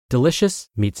Delicious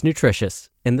meets nutritious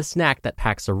in the snack that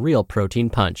packs a real protein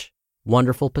punch.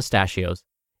 Wonderful Pistachios.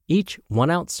 Each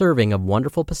 1-ounce serving of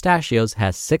Wonderful Pistachios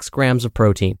has 6 grams of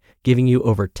protein, giving you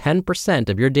over 10%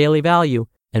 of your daily value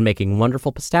and making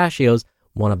Wonderful Pistachios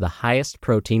one of the highest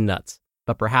protein nuts.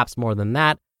 But perhaps more than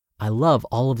that, I love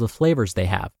all of the flavors they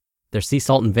have. Their sea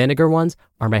salt and vinegar ones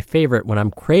are my favorite when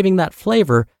I'm craving that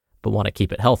flavor but want to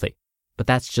keep it healthy. But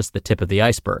that's just the tip of the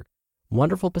iceberg.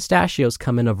 Wonderful Pistachios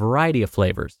come in a variety of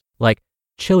flavors, like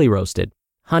chili roasted,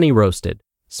 honey roasted,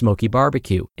 smoky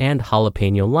barbecue, and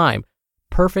jalapeno lime,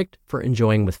 perfect for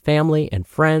enjoying with family and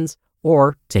friends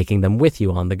or taking them with you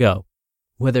on the go.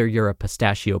 Whether you're a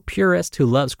pistachio purist who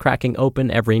loves cracking open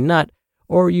every nut,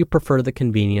 or you prefer the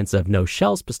convenience of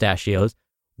no-shells pistachios,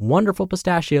 Wonderful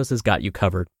Pistachios has got you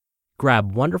covered.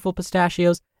 Grab Wonderful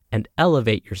Pistachios and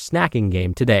elevate your snacking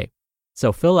game today.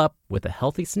 So fill up with a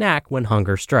healthy snack when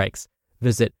hunger strikes.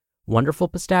 Visit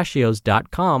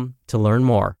wonderfulpistachios.com to learn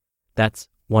more. That's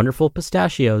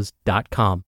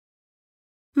wonderfulpistachios.com.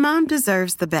 Mom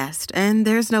deserves the best, and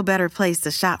there's no better place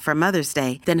to shop for Mother's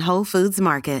Day than Whole Foods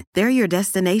Market. They're your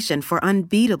destination for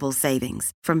unbeatable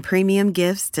savings, from premium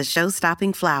gifts to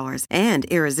show-stopping flowers and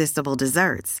irresistible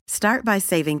desserts. Start by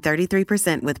saving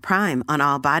 33% with Prime on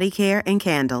all body care and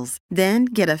candles. Then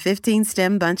get a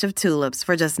 15-stem bunch of tulips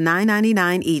for just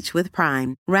 $9.99 each with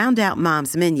Prime. Round out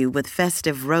Mom's menu with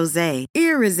festive rosé,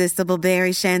 irresistible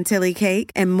berry chantilly cake,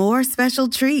 and more special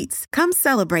treats. Come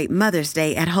celebrate Mother's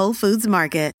Day at Whole Foods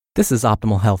Market. This is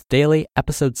Optimal Health Daily,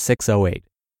 episode 608,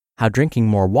 How Drinking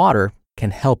More Water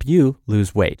Can Help You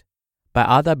Lose Weight, by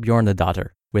Adda Bjarnadottir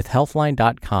with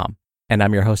Healthline.com. And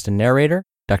I'm your host and narrator,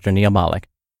 Dr. Neil Malik.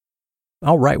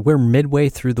 All right, we're midway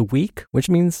through the week, which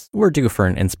means we're due for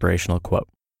an inspirational quote.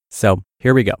 So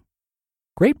here we go.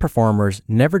 Great performers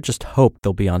never just hope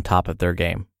they'll be on top of their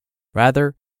game.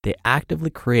 Rather, they actively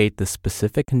create the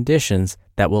specific conditions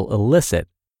that will elicit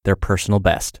their personal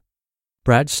best.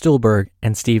 Brad Stulberg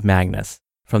and Steve Magnus,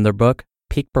 from their book,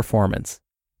 Peak Performance,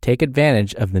 take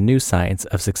advantage of the new science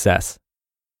of success.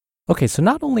 Okay, so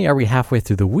not only are we halfway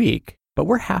through the week, but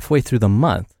we're halfway through the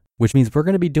month, which means we're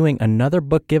going to be doing another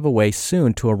book giveaway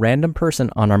soon to a random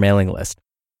person on our mailing list.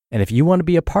 And if you want to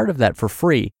be a part of that for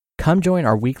free, come join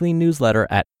our weekly newsletter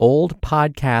at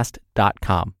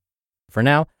oldpodcast.com. For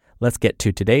now, let's get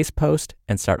to today's post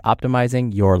and start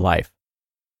optimizing your life.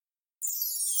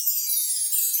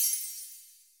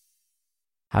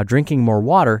 How Drinking More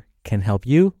Water Can Help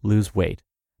You Lose Weight,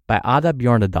 by Adda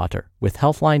Bjarnadottir with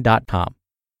Healthline.com.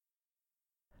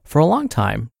 For a long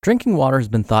time, drinking water has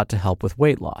been thought to help with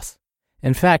weight loss.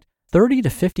 In fact, 30 to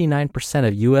 59%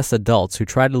 of U.S. adults who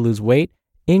try to lose weight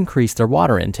increase their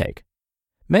water intake.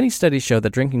 Many studies show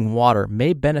that drinking water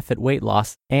may benefit weight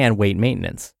loss and weight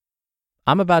maintenance.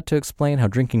 I'm about to explain how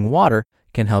drinking water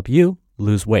can help you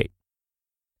lose weight.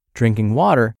 Drinking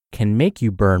water can make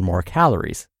you burn more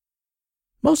calories.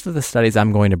 Most of the studies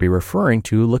I'm going to be referring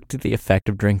to looked at the effect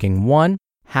of drinking 1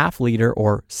 half-liter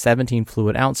or 17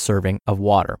 fluid ounce serving of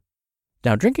water.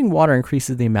 Now, drinking water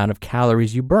increases the amount of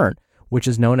calories you burn, which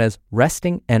is known as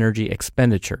resting energy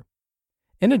expenditure.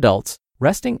 In adults,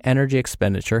 resting energy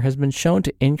expenditure has been shown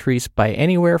to increase by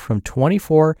anywhere from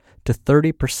 24 to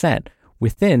 30%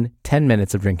 within 10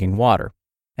 minutes of drinking water,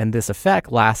 and this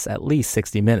effect lasts at least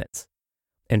 60 minutes.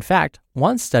 In fact,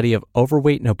 one study of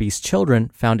overweight and obese children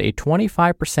found a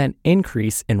 25%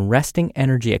 increase in resting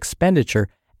energy expenditure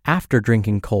after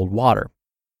drinking cold water.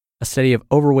 A study of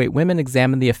overweight women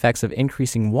examined the effects of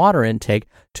increasing water intake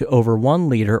to over 1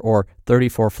 liter or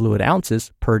 34 fluid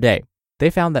ounces per day. They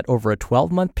found that over a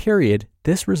 12-month period,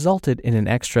 this resulted in an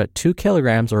extra 2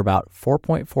 kilograms or about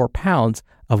 4.4 pounds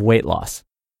of weight loss.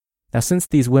 Now, since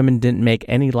these women didn't make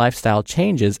any lifestyle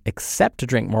changes except to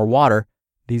drink more water,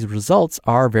 these results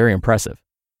are very impressive.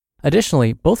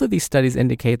 Additionally, both of these studies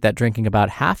indicate that drinking about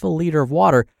half a liter of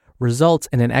water results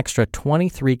in an extra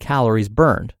 23 calories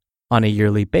burned. On a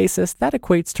yearly basis, that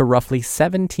equates to roughly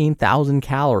 17,000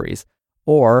 calories,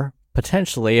 or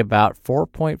potentially about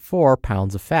 4.4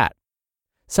 pounds of fat.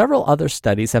 Several other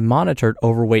studies have monitored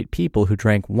overweight people who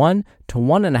drank 1 to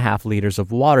 1.5 liters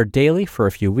of water daily for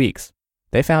a few weeks.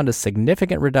 They found a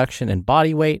significant reduction in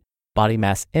body weight, body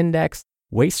mass index,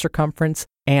 waist circumference,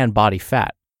 and body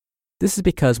fat. This is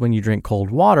because when you drink cold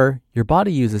water, your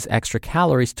body uses extra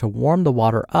calories to warm the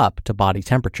water up to body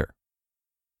temperature.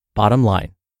 Bottom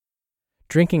line,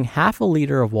 drinking half a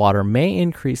liter of water may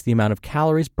increase the amount of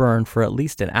calories burned for at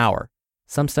least an hour.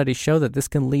 Some studies show that this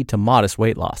can lead to modest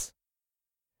weight loss.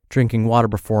 Drinking water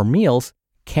before meals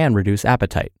can reduce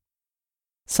appetite.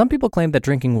 Some people claim that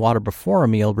drinking water before a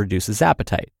meal reduces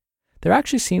appetite. There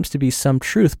actually seems to be some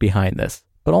truth behind this,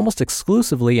 but almost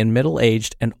exclusively in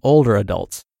middle-aged and older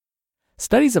adults.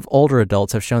 Studies of older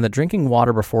adults have shown that drinking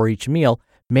water before each meal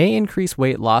may increase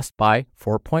weight loss by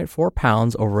 4.4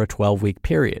 pounds over a 12-week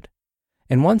period.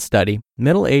 In one study,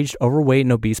 middle-aged overweight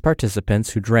and obese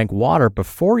participants who drank water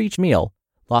before each meal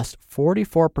lost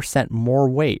 44% more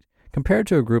weight compared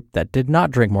to a group that did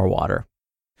not drink more water.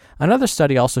 Another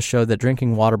study also showed that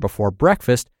drinking water before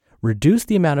breakfast reduced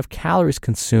the amount of calories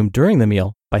consumed during the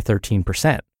meal by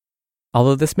 13%.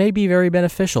 Although this may be very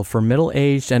beneficial for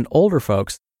middle-aged and older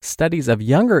folks, studies of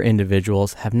younger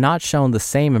individuals have not shown the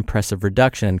same impressive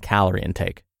reduction in calorie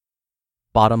intake.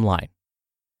 Bottom line: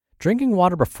 drinking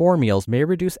water before meals may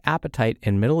reduce appetite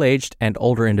in middle-aged and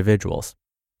older individuals.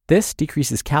 This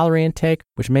decreases calorie intake,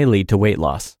 which may lead to weight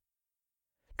loss.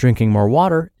 Drinking more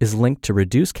water is linked to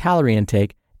reduced calorie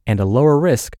intake and a lower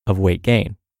risk of weight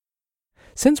gain.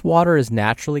 Since water is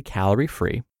naturally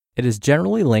calorie-free, it is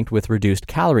generally linked with reduced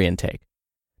calorie intake.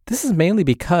 This is mainly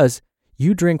because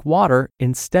you drink water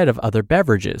instead of other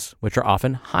beverages, which are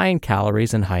often high in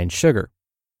calories and high in sugar.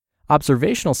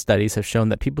 Observational studies have shown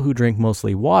that people who drink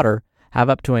mostly water have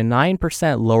up to a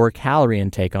 9% lower calorie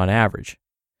intake on average.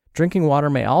 Drinking water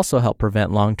may also help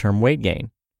prevent long-term weight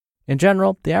gain. In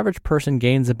general, the average person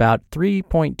gains about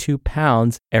 3.2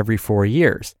 pounds every 4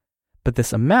 years, but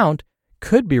this amount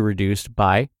could be reduced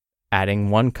by adding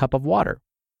 1 cup of water.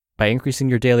 By increasing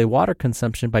your daily water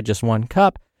consumption by just 1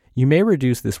 cup, you may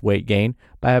reduce this weight gain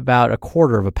by about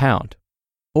 1/4 pound.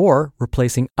 Or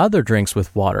replacing other drinks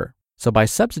with water. So by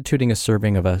substituting a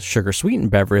serving of a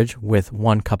sugar-sweetened beverage with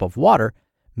 1 cup of water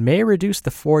may reduce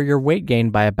the 4-year weight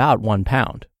gain by about 1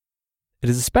 pound. It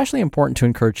is especially important to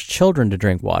encourage children to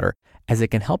drink water, as it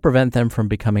can help prevent them from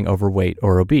becoming overweight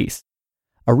or obese.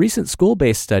 A recent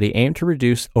school-based study aimed to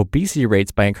reduce obesity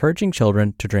rates by encouraging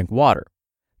children to drink water.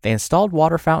 They installed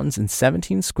water fountains in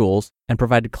 17 schools and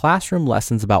provided classroom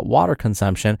lessons about water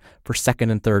consumption for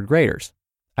 2nd and 3rd graders.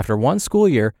 After 1 school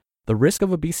year, the risk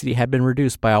of obesity had been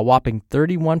reduced by a whopping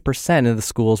 31% in the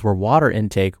schools where water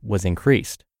intake was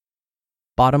increased.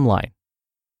 Bottom line: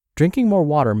 drinking more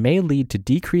water may lead to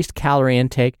decreased calorie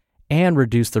intake and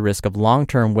reduce the risk of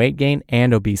long-term weight gain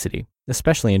and obesity,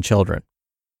 especially in children.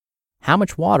 How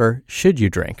much water should you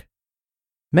drink?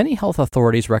 Many health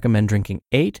authorities recommend drinking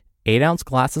 8 8-ounce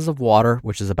glasses of water,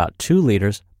 which is about 2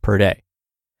 liters, per day.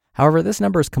 However, this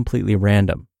number is completely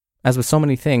random. As with so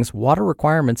many things, water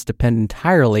requirements depend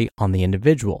entirely on the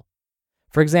individual.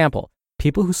 For example,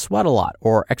 people who sweat a lot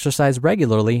or exercise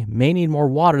regularly may need more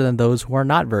water than those who are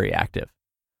not very active.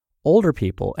 Older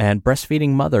people and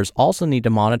breastfeeding mothers also need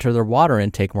to monitor their water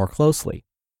intake more closely.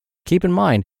 Keep in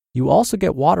mind, you also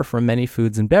get water from many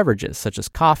foods and beverages such as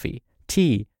coffee,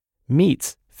 tea,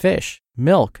 meats, fish,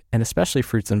 milk, and especially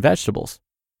fruits and vegetables.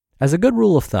 As a good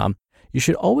rule of thumb, you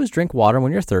should always drink water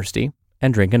when you're thirsty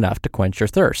and drink enough to quench your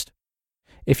thirst.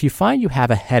 If you find you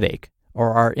have a headache,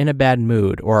 or are in a bad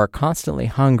mood, or are constantly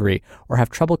hungry, or have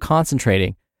trouble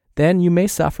concentrating, then you may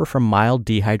suffer from mild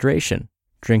dehydration.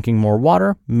 Drinking more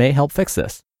water may help fix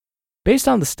this. Based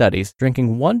on the studies,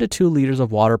 drinking 1 to 2 liters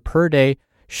of water per day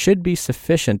should be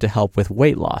sufficient to help with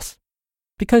weight loss.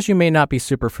 Because you may not be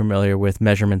super familiar with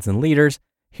measurements in liters,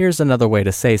 here's another way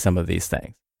to say some of these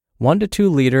things. 1 to 2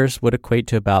 liters would equate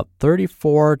to about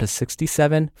 34 to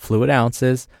 67 fluid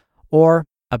ounces, or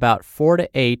about 4 to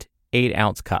 8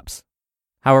 8-ounce cups.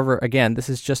 However, again, this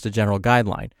is just a general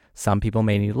guideline. Some people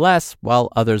may need less, while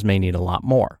others may need a lot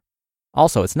more.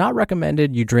 Also, it's not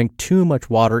recommended you drink too much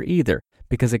water either,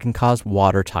 because it can cause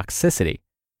water toxicity.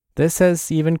 This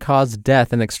has even caused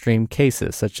death in extreme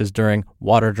cases, such as during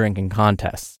water drinking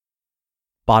contests.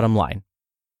 Bottom line: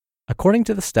 according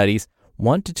to the studies,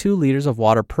 1 to 2 liters of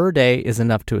water per day is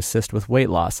enough to assist with weight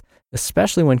loss,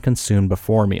 especially when consumed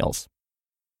before meals.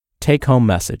 Take-home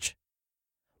message: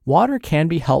 water can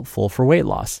be helpful for weight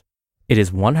loss. It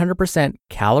is 100%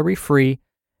 calorie-free,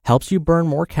 helps you burn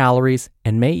more calories,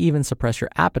 and may even suppress your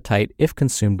appetite if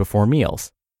consumed before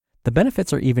meals. The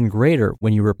benefits are even greater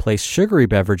when you replace sugary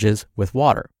beverages with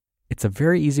water. It's a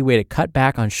very easy way to cut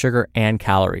back on sugar and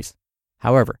calories.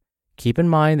 However, keep in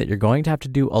mind that you're going to have to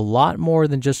do a lot more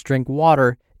than just drink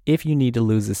water if you need to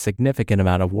lose a significant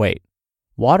amount of weight.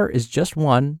 Water is just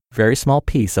one very small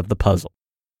piece of the puzzle.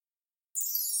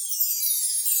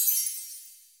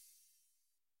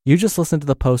 You just listened to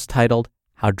the post titled,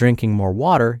 "How Drinking More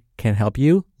Water Can Help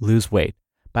You Lose Weight"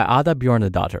 by Adda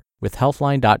Bjarnadottir with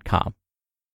Healthline.com.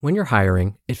 When you're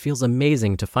hiring, it feels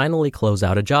amazing to finally close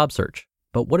out a job search.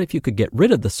 But what if you could get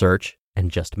rid of the search and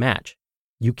just match?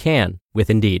 You can with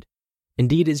Indeed.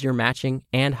 Indeed is your matching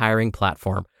and hiring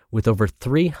platform with over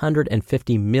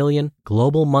 350 million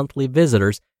global monthly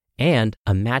visitors and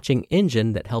a matching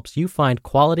engine that helps you find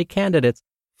quality candidates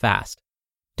fast.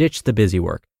 Ditch the busy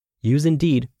work. Use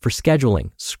Indeed for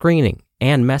scheduling, screening,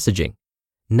 and messaging.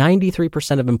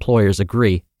 93% of employers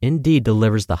agree Indeed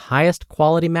delivers the highest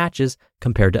quality matches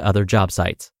compared to other job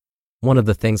sites. One of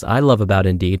the things I love about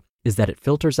Indeed is that it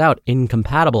filters out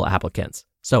incompatible applicants.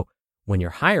 So when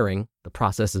you're hiring, the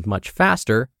process is much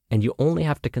faster and you only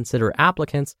have to consider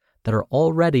applicants that are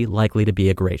already likely to be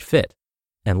a great fit.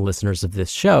 And listeners of this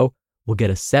show will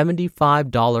get a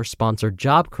 $75 sponsored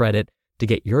job credit to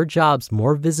get your jobs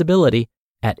more visibility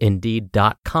at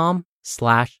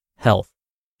Indeed.com/health.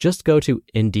 Just go to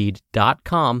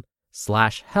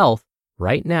Indeed.com/health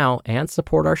right now and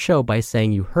support our show by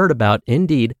saying you heard about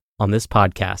Indeed on this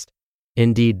podcast.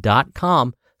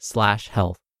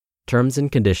 Indeed.com/health. Terms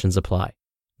and conditions apply.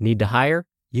 Need to hire?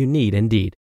 You need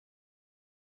Indeed.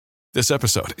 This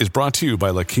episode is brought to you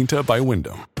by La Quinta by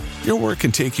Wyndham. Your work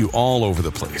can take you all over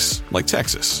the place, like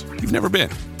Texas. You've never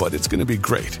been, but it's going to be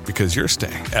great because you're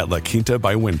staying at La Quinta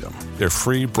by Wyndham. Their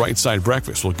free Bright Side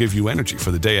breakfast will give you energy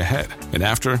for the day ahead. And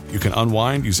after, you can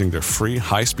unwind using their free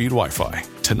high-speed Wi-Fi.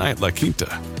 Tonight, La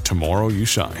Quinta. Tomorrow, you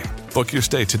shine. Book your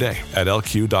stay today at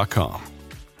LQ.com.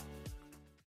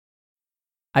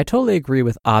 I totally agree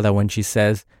with Adda when she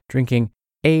says drinking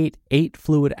 8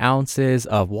 fluid ounces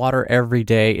of water every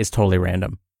day is totally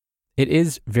random. It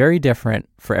is very different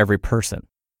for every person.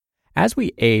 As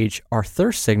we age, our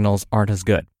thirst signals aren't as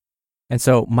good. And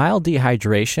so mild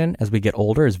dehydration as we get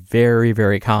older is very,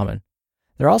 very common.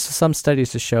 There are also some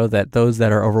studies to show that those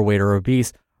that are overweight or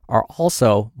obese are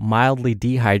also mildly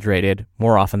dehydrated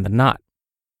more often than not.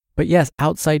 But yes,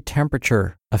 outside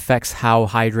temperature affects how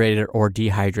hydrated or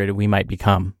dehydrated we might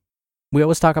become. We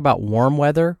always talk about warm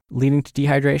weather leading to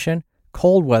dehydration.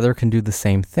 Cold weather can do the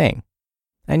same thing.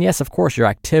 And yes, of course, your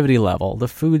activity level, the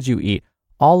foods you eat,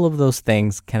 all of those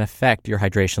things can affect your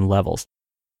hydration levels.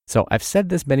 So I've said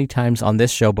this many times on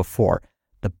this show before.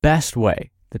 The best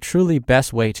way, the truly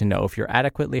best way to know if you're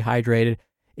adequately hydrated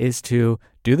is to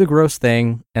do the gross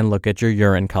thing and look at your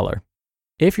urine color.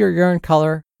 If your urine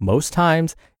color most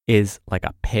times is like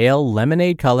a pale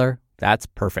lemonade color, that's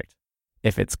perfect.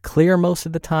 If it's clear most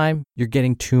of the time, you're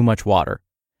getting too much water.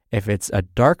 If it's a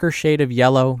darker shade of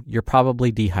yellow, you're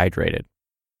probably dehydrated.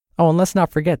 Oh, and let's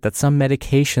not forget that some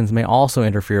medications may also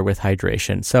interfere with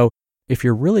hydration. So if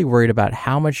you're really worried about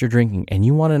how much you're drinking and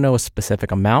you want to know a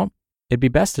specific amount, it'd be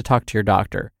best to talk to your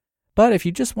doctor. But if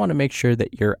you just want to make sure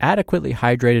that you're adequately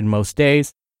hydrated most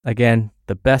days, again,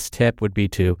 the best tip would be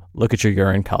to look at your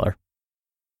urine color.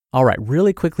 All right,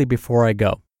 really quickly before I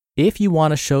go, if you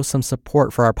want to show some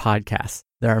support for our podcast,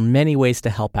 there are many ways to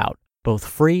help out, both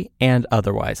free and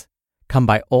otherwise. Come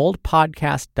by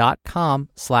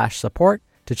oldpodcast.com/support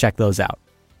to check those out.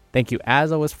 Thank you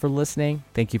as always for listening.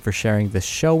 Thank you for sharing this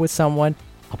show with someone.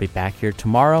 I'll be back here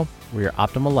tomorrow where your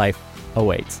optimal life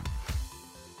awaits.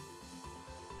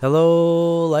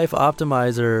 Hello, Life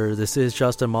Optimizer. This is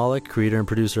Justin Malik, creator and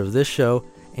producer of this show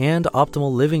and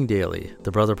Optimal Living Daily,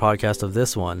 the brother podcast of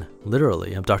this one.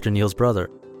 Literally, I'm Dr. Neil's brother.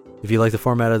 If you like the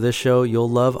format of this show, you'll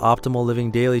love Optimal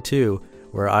Living Daily too,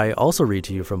 where I also read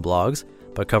to you from blogs,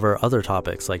 but cover other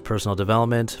topics like personal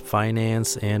development,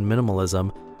 finance, and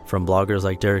minimalism from bloggers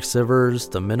like Derek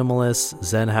Sivers, The Minimalists,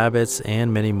 Zen Habits,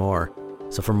 and many more.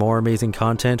 So for more amazing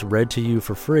content read to you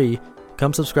for free,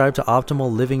 come subscribe to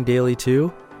Optimal Living Daily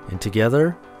too, and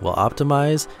together we'll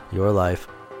optimize your life.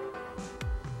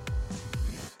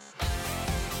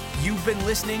 You've been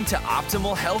listening to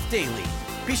Optimal Health Daily.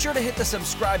 Be sure to hit the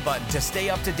subscribe button to stay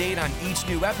up to date on each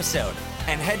new episode,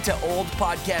 and head to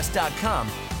oldpodcast.com.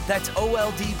 That's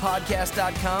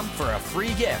oldpodcast.com for a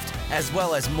free gift, as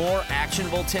well as more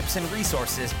actionable tips and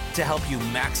resources to help you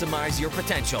maximize your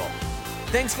potential.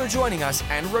 Thanks for joining us,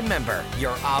 and remember,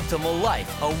 your optimal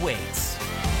life awaits.